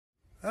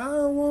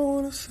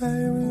wanna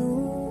save you.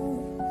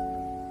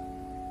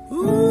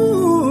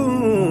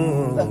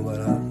 Ooh, but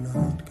I'm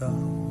not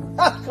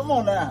gone. Come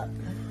on now.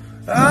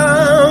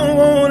 I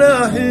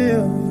wanna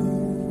heal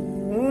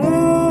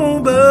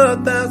you,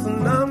 but that's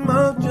not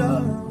my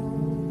job.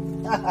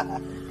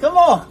 Come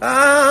on.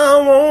 I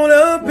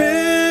wanna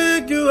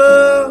pick you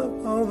up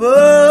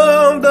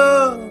above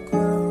the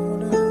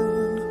ground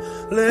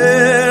and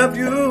lift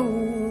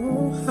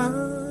you high.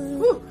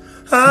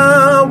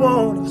 I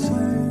wanna save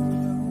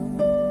you,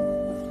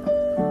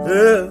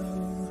 yeah,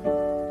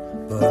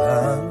 but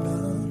I'm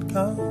not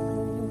gone.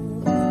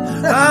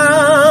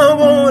 I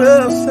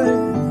wanna save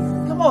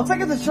you. Come on,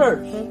 take it to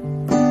church.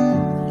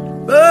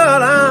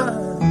 But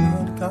I'm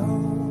not gone.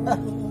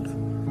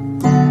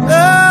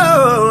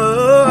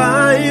 Oh,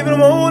 I even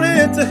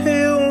wanted to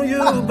heal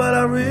you, but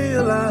I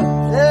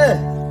realized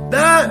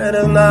that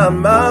is not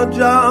my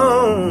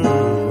job.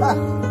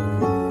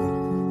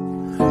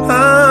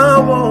 I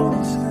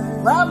wanna say,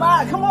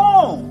 Right, come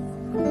on.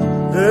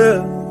 yeah,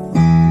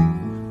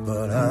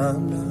 but I'm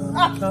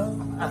not gone.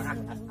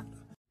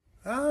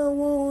 I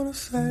wanna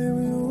save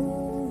you.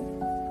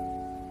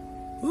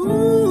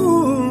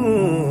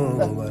 Ooh,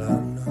 but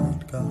I'm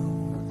not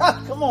gone.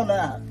 Come on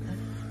now.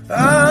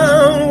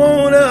 I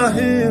wanna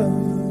heal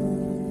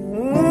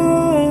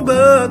you,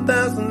 but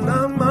that's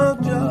not my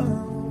job.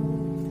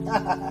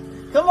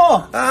 Come on.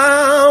 I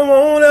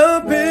wanna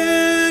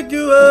pick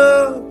you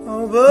up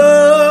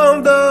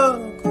above the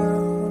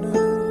ground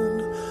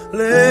and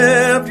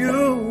lift you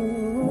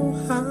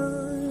high.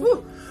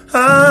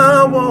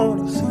 I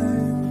wanna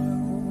save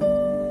you,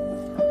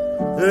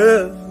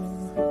 yeah,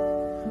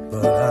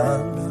 but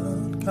I'm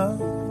not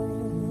gone.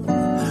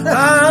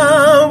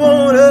 I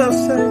wanna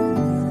save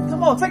you.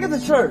 Come on, take it to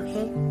church.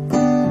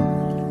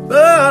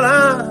 But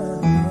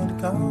I'm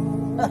not gone.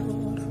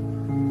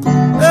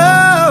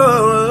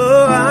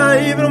 Oh,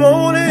 I even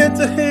wanted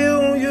to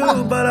heal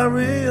you, but I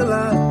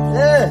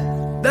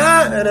realized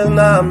that is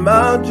not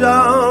my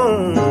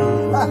job.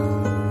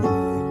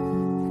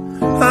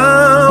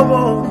 I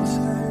wanna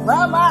say,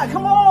 Right,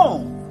 come on.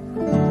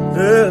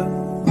 yeah,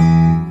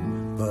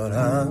 but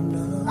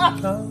I'm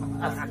not gone.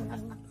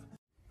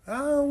 I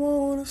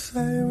wanna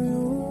save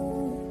you.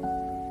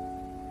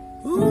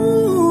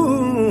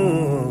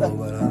 Ooh,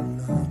 but I'm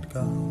not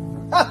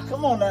gone.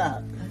 Come on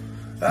now.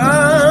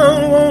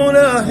 I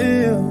wanna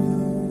heal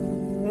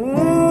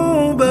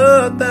you,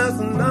 but that's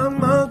not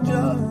my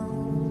job.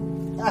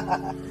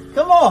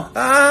 Come on. I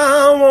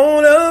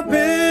wanna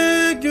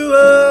pick you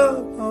up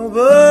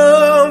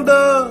above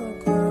the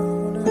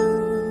ground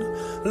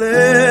and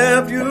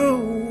lift you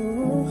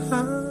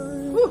high.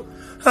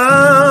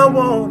 I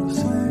wanna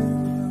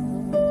save you,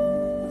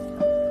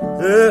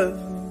 yeah,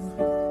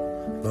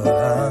 but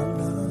I'm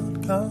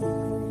not gone.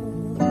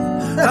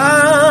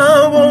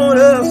 I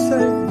wanna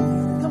save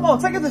you. Come on,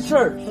 take it to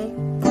church.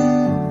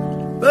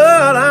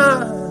 But I'm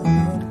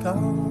not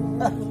gone.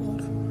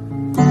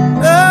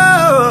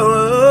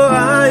 Oh,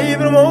 I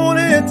even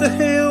wanted to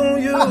heal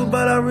you,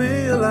 but I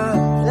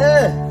realized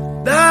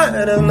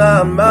that is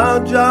not my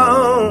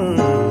job.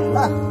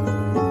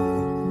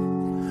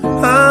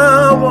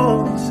 I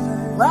wanna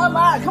say,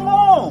 Right, come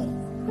on.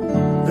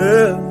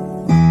 yeah,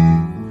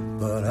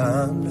 but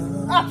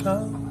I'm not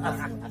gone.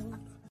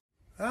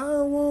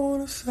 I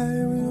wanna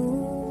save you.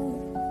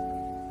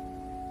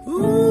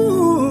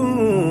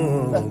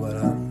 Ooh, but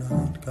I'm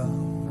not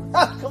gone.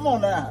 Come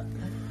on now.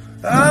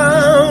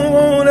 I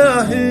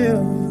wanna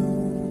heal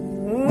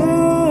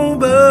you,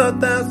 but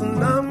that's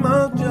not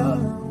my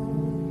job.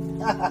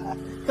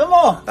 Come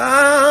on.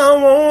 I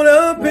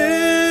wanna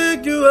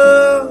pick you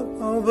up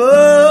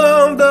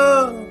above the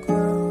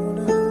ground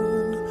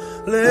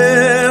and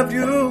lift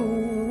you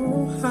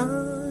high.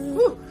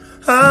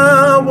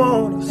 I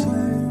wanna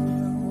save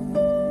you,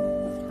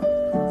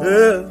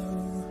 yeah,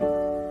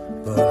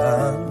 but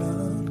I'm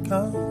not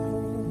gone.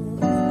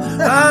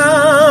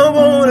 I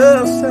wanna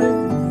save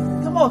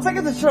you. Come on, take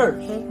it to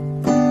church.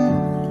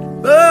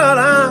 But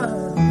I'm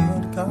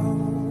not gone.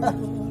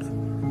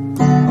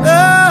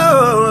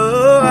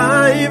 Oh,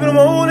 I even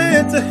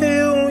wanted to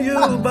heal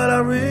you, but I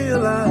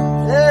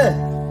realized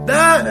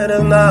that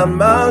is not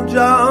my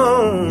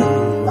job.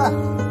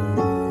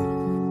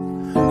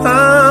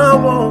 I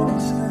wanna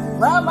say,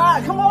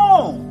 Right, come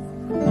on.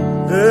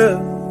 yeah,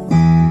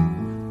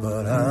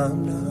 but I'm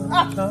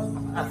not gone.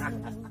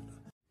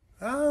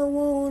 I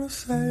wanna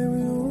save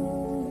you.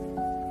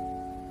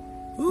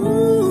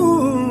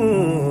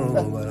 Ooh,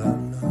 but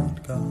I'm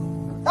not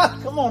gone.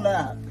 Come on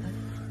now.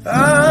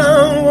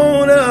 I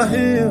wanna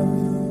heal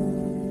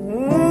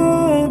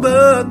you,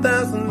 but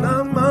that's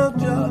not my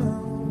job.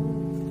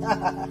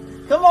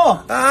 Come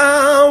on.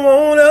 I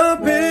wanna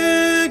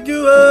pick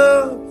you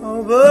up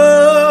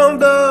above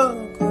the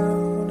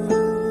ground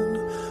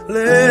and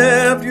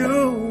lift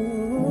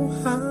you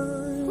high.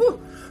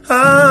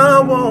 I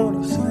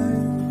wanna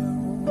save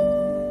you,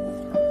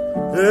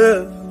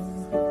 yeah,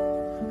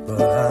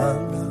 but I'm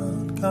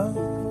not gone.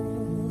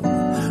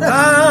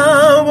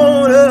 I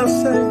wanna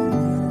save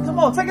you. Come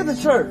on, take it to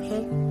church.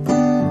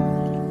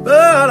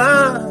 But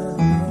I'm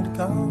not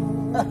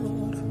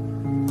gone.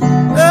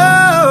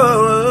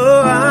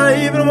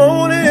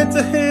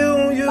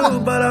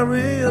 but I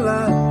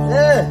realize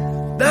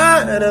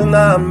that is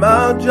not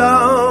my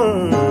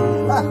job.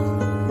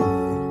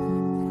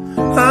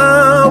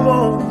 I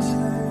wanna say,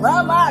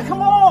 my,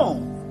 come on.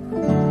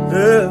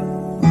 yeah,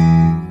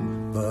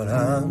 but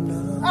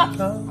I'm not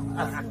God.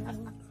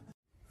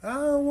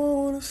 I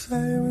wanna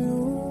save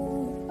you,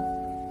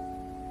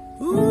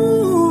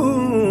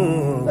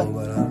 ooh,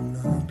 but I'm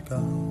not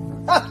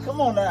God.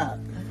 Come on now.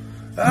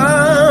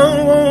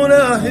 I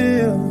wanna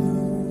heal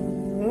you,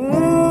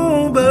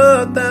 ooh,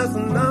 but that's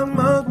not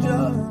my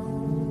job.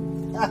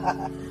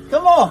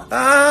 Come on.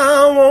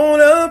 I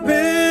wanna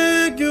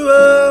pick you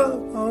up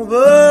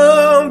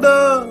above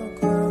the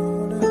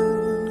ground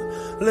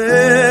and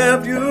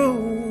lift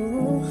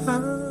you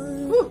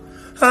high.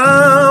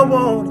 I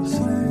wanna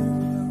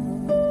save you,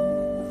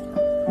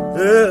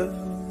 yeah,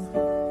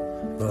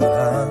 but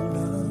I'm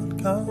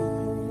not God.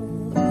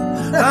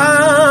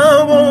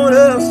 I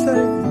wanna save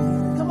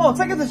you. Come on,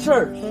 take it to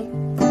church.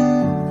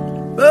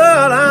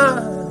 But I'm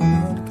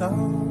not God.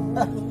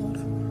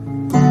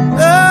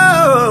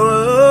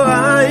 Oh,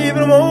 I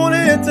even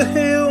wanted to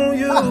heal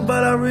you,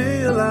 but I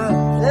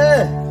realized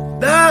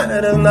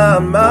that is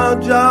not my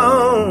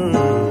job.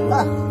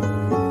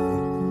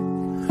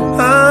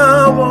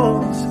 I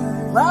wanna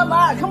say,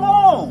 my, come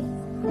on.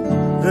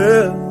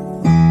 yeah,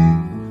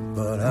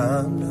 but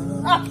I'm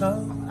not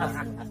God.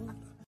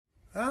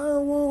 I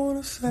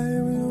wanna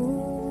save you,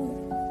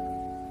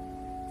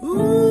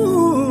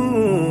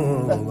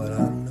 ooh, but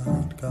I'm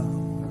not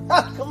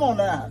God. Come on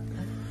now.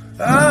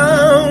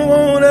 I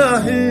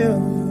wanna heal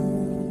you,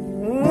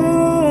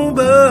 ooh,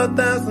 but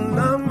that's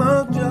not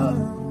my job.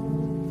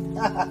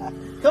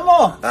 Come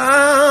on.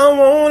 I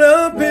wanna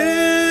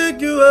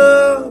pick you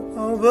up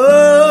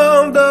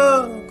above the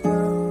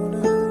ground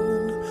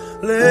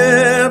and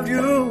lift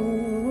you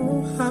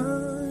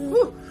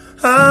high.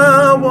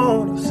 I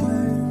wanna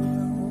save you,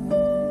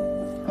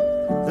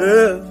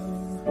 yeah,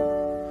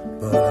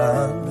 but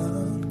I'm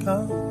not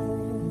God.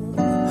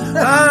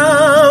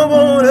 I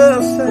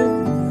wanna save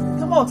you.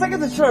 Come on, take it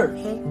to church.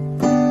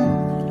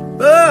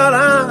 But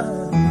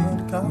I'm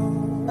not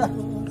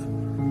God.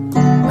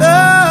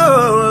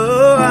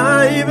 Oh,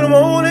 I even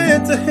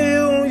wanted to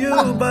heal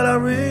you, but I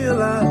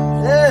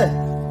realized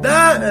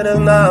that is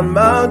not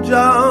my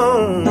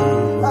job.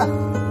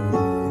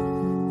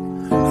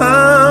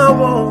 I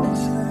wanna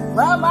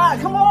say, my,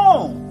 come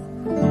on.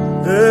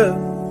 yeah,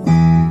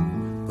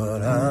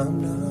 but I'm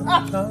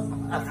not God.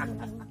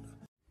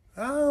 I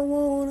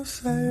wanna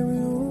save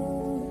you,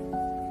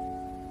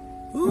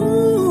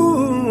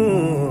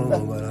 ooh,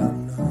 but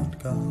I'm not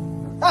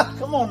God.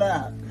 Come on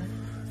now.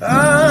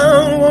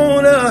 I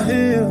wanna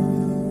heal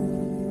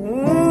you,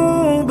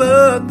 ooh,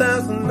 but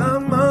that's not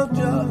my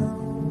job.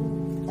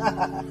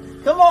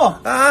 Come on.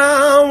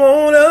 I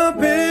wanna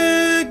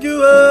pick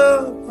you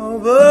up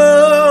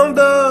above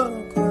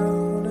the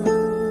ground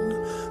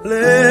and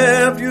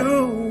lift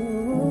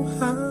you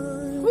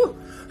high.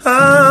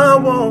 I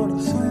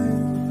wanna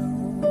save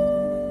you,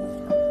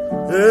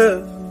 yeah,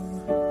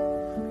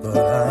 but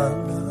I'm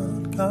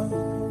not God.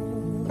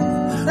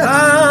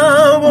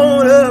 I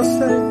wanna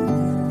save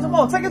you. Come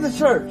on, take it to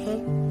church.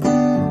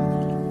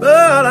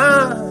 But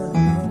I'm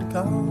not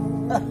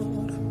God.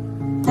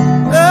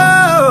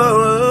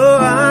 Oh,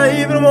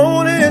 I even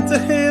wanted to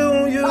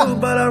heal you,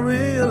 but I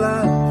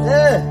realized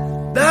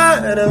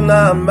that is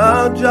not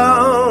my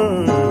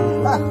job.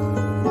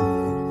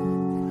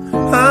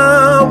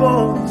 I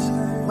wanna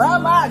say,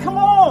 my, come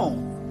on.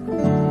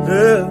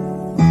 yeah,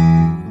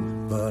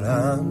 but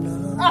I'm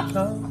not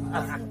God.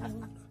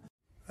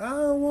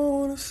 I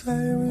wanna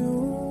save you,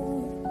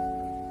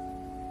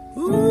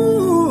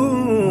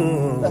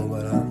 ooh,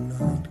 but I'm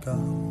not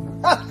God.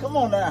 Come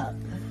on now.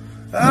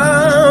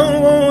 I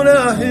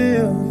wanna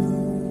heal you,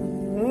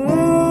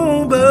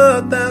 ooh,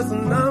 but that's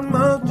not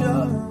my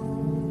job.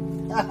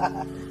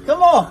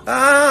 Come on.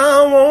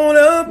 I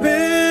wanna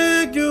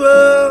pick you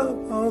up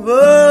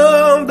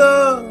above the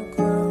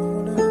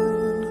ground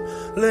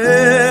and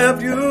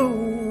lift you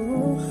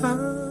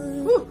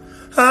high.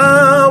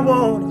 I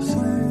wanna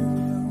save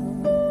you,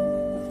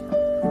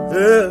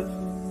 yeah,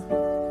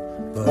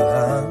 but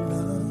I'm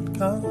not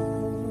God.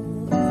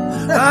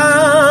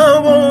 I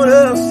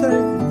wanna save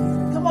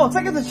you. Come on,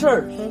 take it to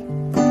church.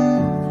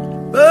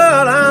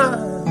 But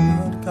I'm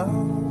not God.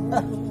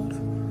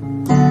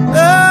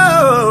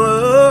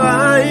 Oh,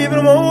 I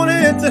even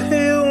wanted to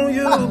heal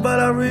you, but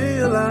I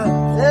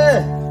realized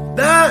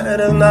that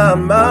is not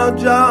my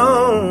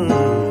job.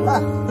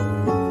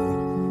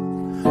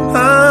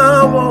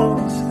 I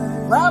wanna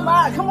say,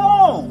 my, come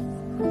on.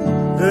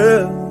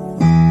 yeah,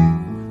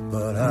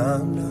 but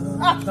I'm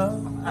not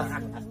God.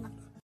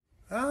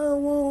 I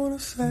wanna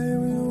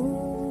save you,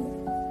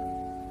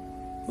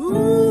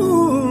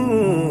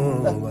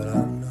 ooh, but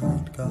I'm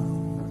not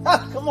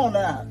God. Come on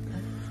now.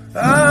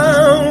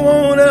 I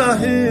wanna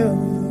heal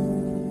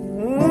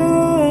you,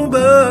 ooh,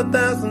 but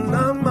that's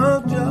not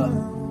my job.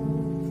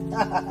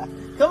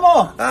 Come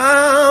on.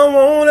 I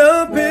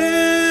wanna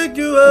pick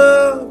you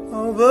up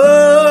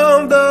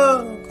above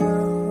the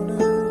ground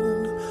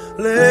and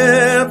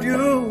lift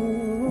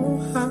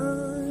you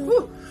high.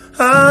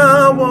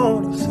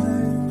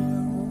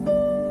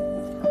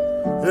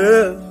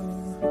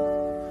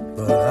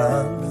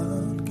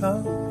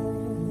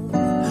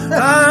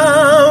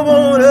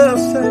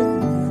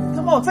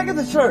 on, take it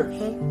to church.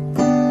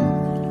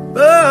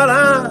 But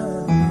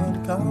I'm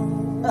not God.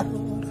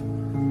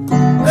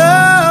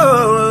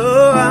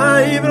 Oh,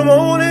 I even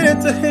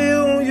wanted to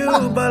heal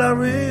you, but I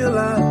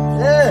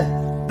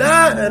realized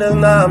that is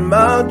not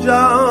my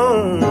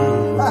job.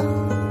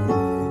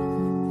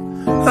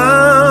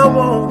 I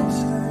want to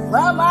say,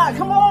 Rabbi,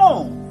 come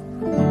on.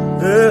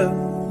 yeah,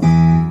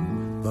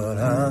 but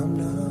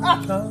I'm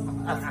not God.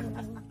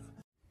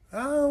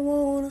 I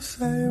want to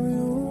say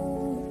you,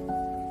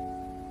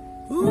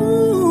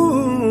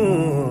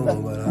 ooh,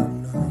 but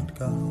I'm not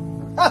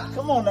God.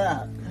 Come on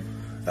now.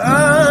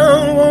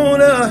 I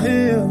wanna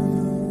heal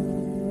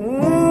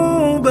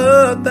you,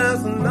 but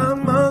that's not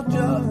my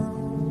job.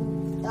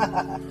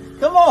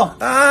 Come on.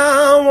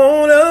 I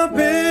wanna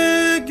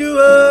pick you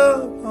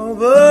up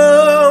off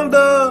of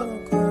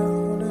the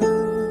ground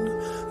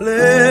and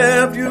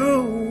lift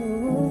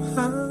you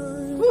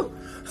high.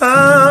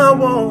 I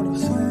wanna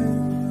save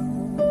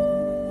you,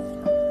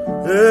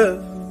 yeah,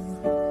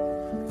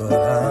 but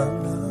I'm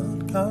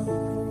not God.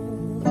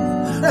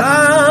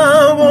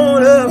 I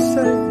wanna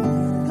save you.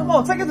 Come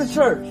on, take it to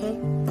church.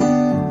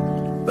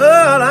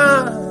 But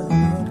I'm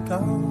not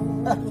God.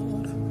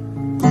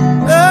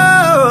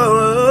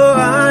 Oh,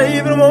 I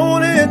even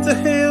wanted to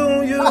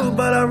heal you,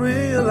 but I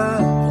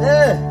realized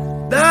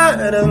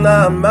that is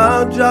not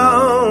my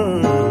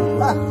job.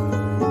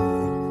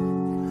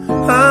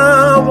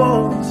 I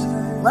want to say,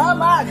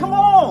 Rabbi, come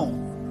on.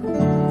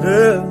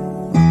 yeah,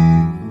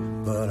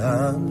 but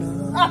I'm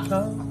not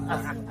God.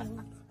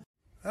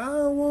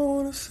 I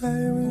want to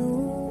save you,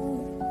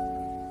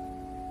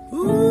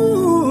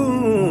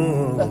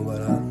 ooh,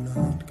 but I'm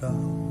not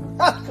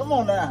God. Come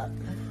on now.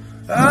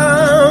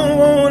 I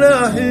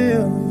wanna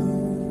heal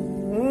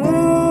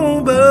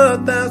you,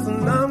 but that's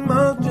not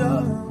my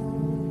job.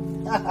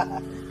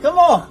 Come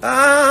on.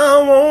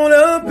 I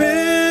wanna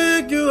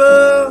pick you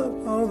up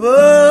off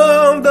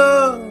of the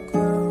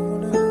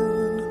ground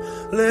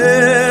and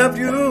lift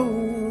you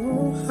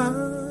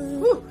high.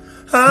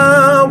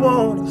 I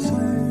wanna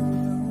save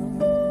you,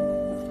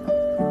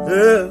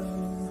 yeah,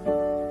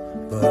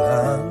 but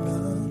I'm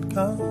not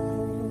God.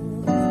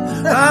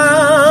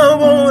 I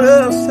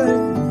wanna save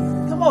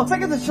you. Come on,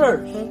 take it to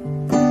church.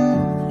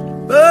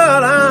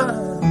 But I'm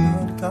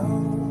not God.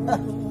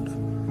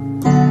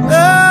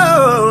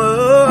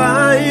 Oh,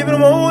 I even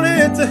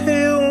wanted to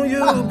heal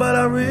you, but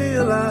I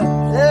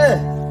realized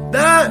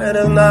that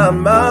is not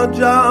my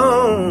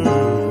job.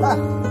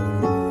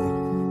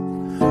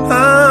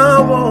 I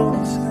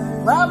want to say,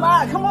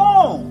 Rabbi, come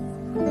on.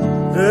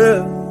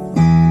 yeah,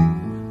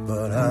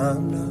 but I'm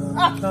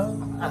not God.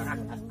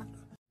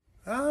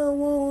 I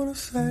want to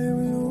save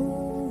you,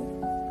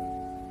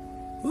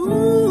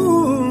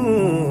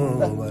 ooh,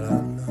 but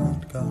I'm not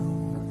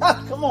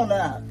God. Come on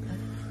now.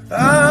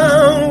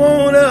 I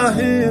wanna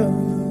heal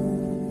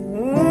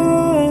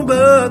you,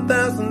 but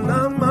that's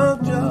not my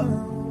job.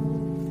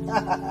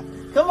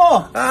 Come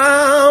on.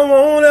 I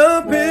wanna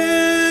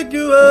pick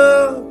you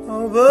up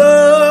off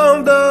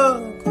of the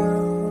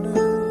ground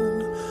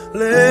and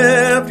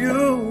lift you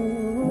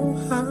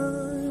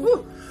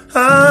high.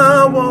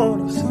 I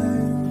wanna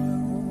save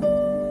you,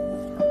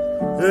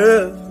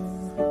 yeah,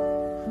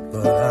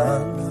 but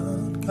I'm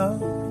not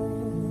God.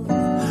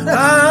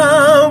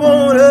 I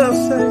wanna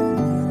save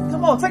you.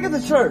 Come on, take it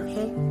to church.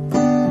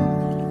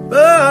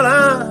 But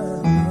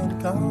I'm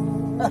not God.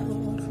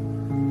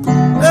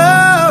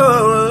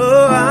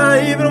 Oh,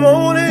 I even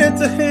wanted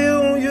to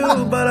heal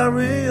you, but I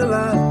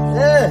realized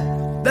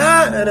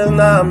that is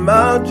not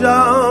my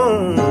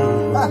job.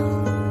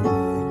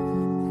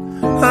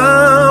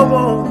 I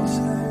want to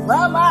say,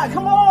 Rabbi,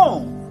 come on.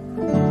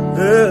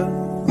 yeah,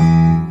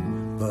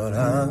 but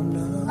I'm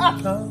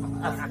not God.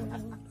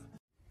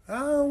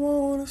 I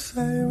want to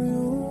save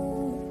you,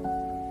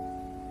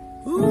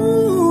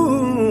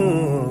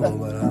 ooh,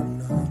 but I'm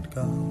not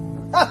God.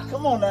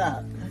 Come on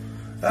now.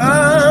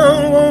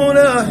 I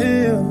wanna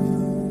heal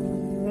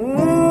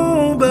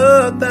you,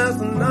 but that's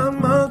not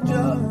my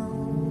job.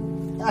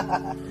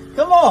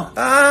 Come on.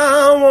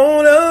 I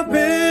wanna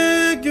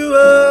pick you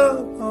up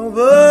off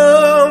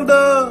of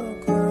the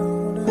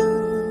ground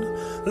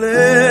and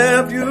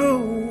lift you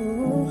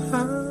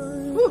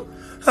high.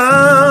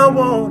 I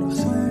wanna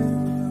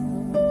save you,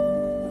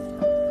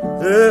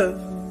 yeah,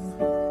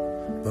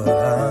 but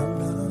I'm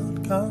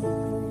not God.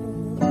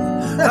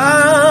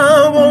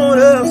 I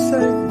wanna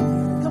save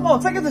you. Come on,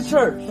 take it to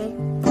church.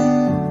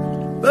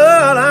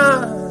 But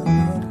I'm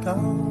not God.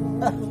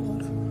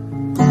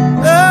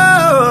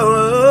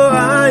 Oh,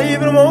 I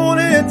even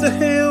wanted to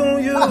heal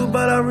you,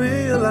 but I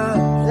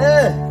realized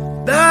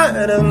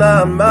that is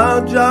not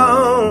my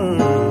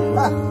job.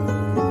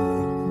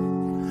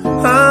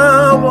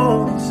 I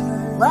want to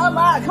say,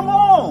 Rabbi, come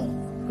on.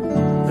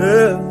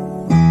 yeah,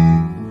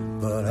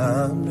 but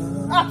I'm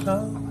not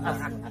God.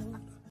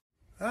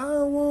 I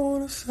want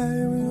to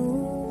save you,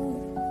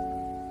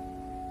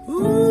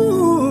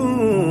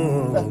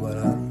 ooh, but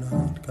I'm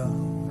not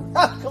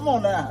God. Come on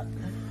now.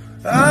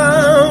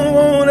 I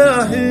wanna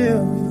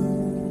heal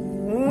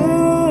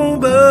you,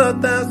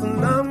 but that's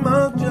not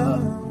my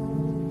job.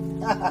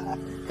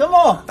 Come on.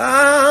 on. I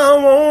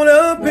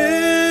wanna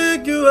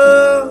pick you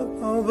up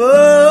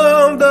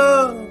above the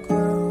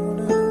ground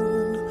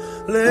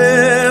and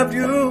lift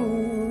you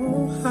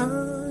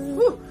high.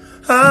 Woo.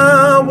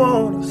 I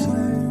wanna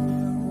save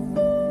you,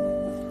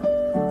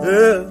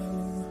 yeah,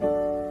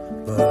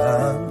 but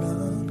I'm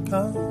not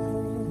God.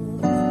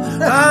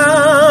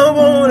 I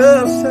wanna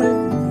save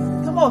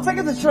you. Come on, take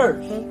it to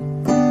church.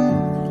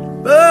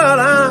 But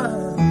I'm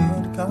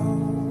not God.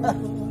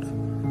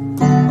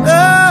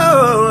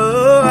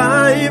 Oh,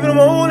 I even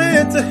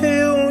wanted to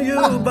heal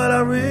you, but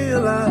I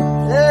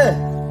realized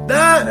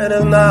that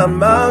is not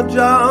my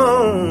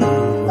job.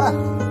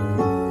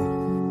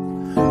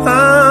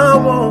 I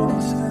want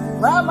to say,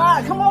 Rabbi,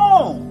 come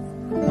on.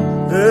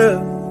 Yeah,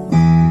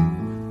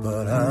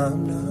 but I'm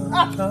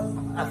not God.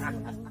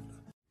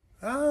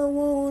 I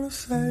want to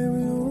save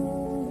you.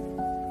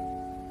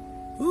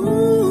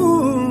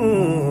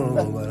 Ooh,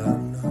 but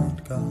I'm not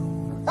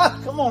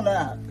God. Come on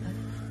now.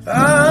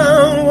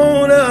 I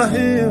wanna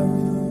heal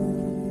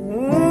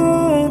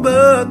you,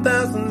 but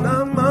that's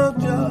not my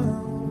job.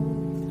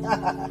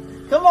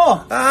 Come on.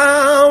 I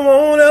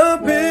wanna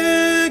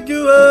pick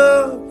you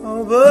up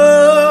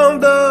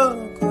above the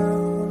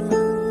ground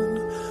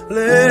and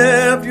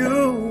lift you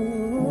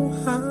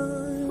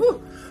high. Woo.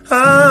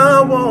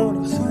 I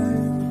wanna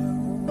save you,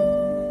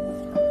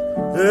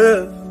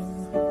 yeah,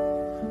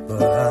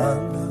 but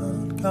I'm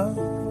not God.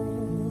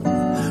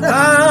 I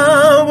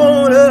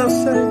wanna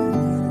save you.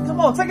 Come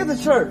on, take it to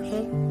church.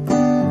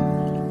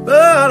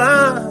 But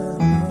I'm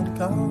not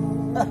God.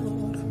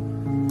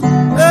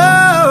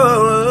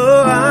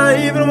 Oh,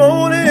 I even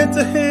wanted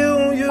to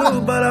heal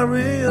you, but I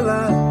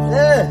realized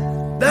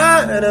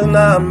that is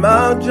not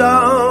my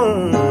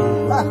job.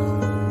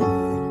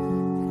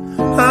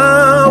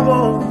 I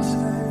want to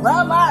say,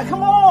 Rabbi,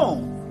 come on.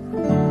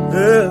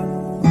 yeah,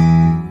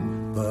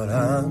 but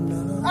I'm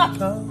not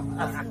God.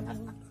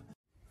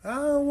 I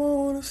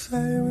want to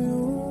save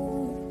you.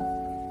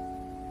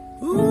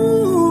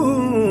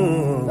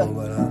 Ooh,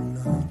 but I'm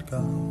not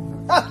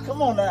God.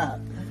 Come on now.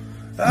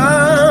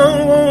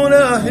 I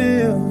wanna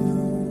heal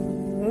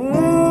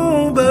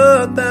you,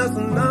 but that's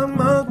not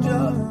my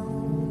job.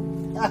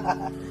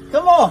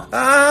 Come on.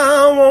 I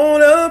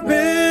wanna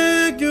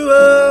pick you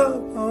up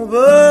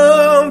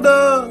above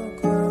the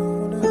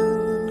ground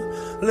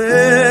and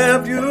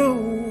lift you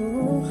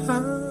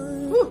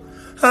high. Woo.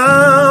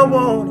 I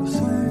wanna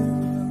save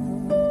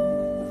you,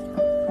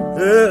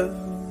 yeah,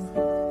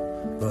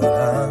 but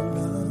I'm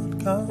not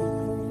God.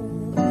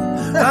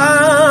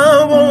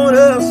 I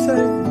wanna save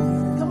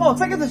you. Come on,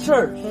 take it to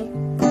church.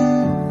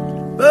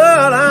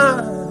 But I'm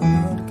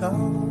not God.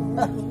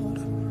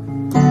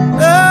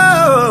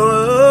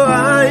 Oh,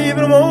 I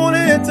even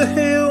wanted to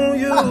heal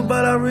you,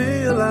 but I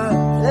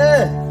realized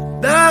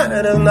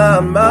that is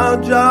not my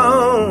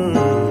job.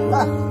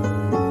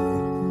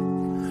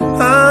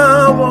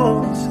 I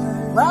want to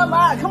say,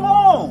 Rabbi, come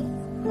on.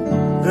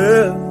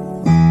 yeah,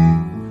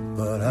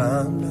 but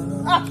I'm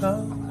not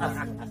God.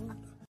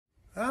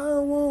 I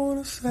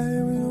want to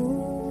save you.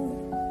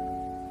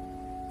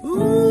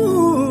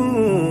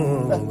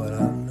 Ooh, but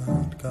I'm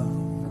not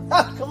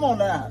God. Come on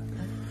now.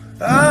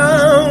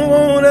 I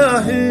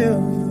wanna heal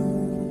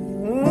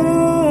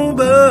you,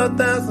 but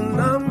that's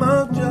not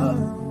my job.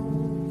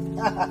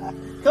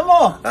 Come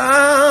on.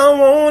 I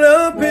wanna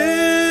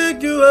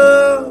pick you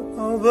up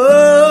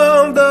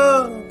above the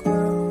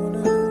ground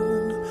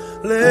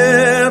and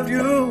lift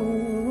you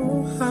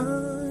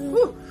high.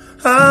 Woo.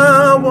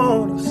 I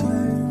wanna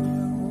save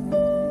you,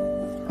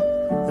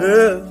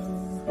 yeah,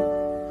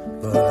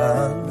 but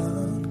I'm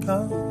not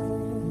God.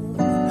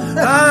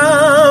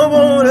 I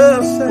wanna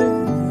save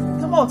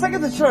you. Come on, take it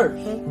to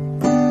church.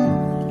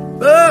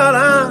 But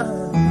I'm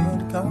not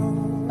God.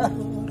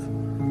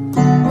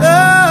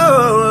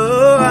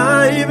 Oh,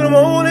 I even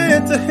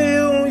wanted to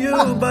heal you,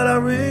 but I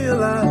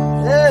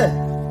realized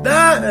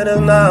that is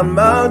not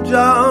my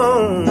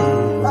job.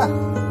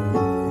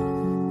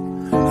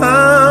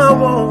 I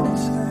want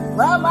to say,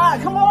 Rabbi,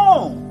 come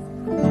on.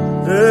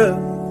 yeah,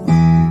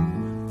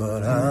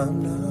 but I'm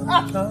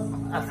not God.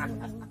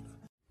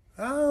 I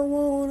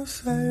want to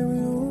save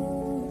you.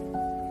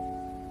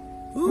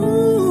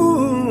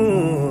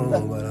 Ooh,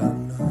 but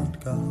I'm not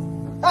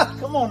God.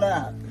 Come on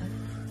now.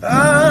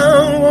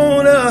 I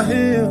wanna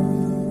heal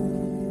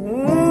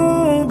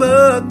you,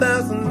 but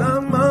that's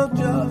not my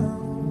job.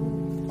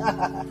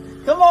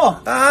 Come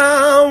on.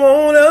 I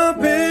wanna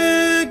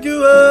pick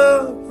you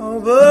up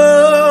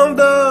above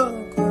the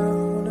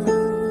ground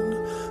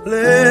and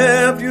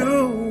lift you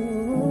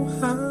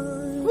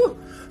high. Woo.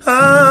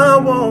 I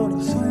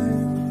wanna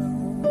save you,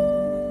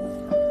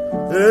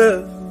 yeah,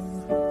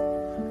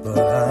 but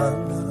I'm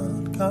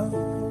not God.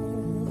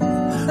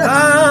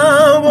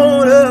 I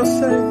wanna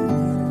save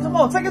you. Come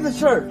on, take it to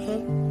church.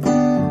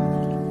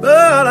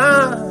 But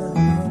I'm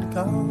not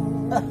God.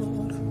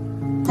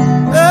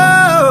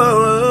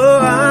 Oh,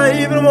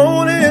 I even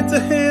wanted to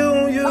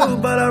heal you,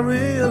 but I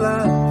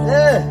realized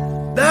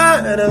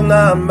that is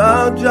not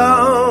my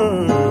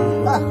job.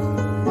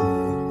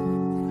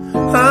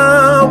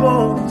 I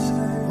want to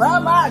say,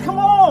 Rabbi, come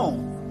on.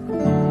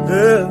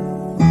 Yeah.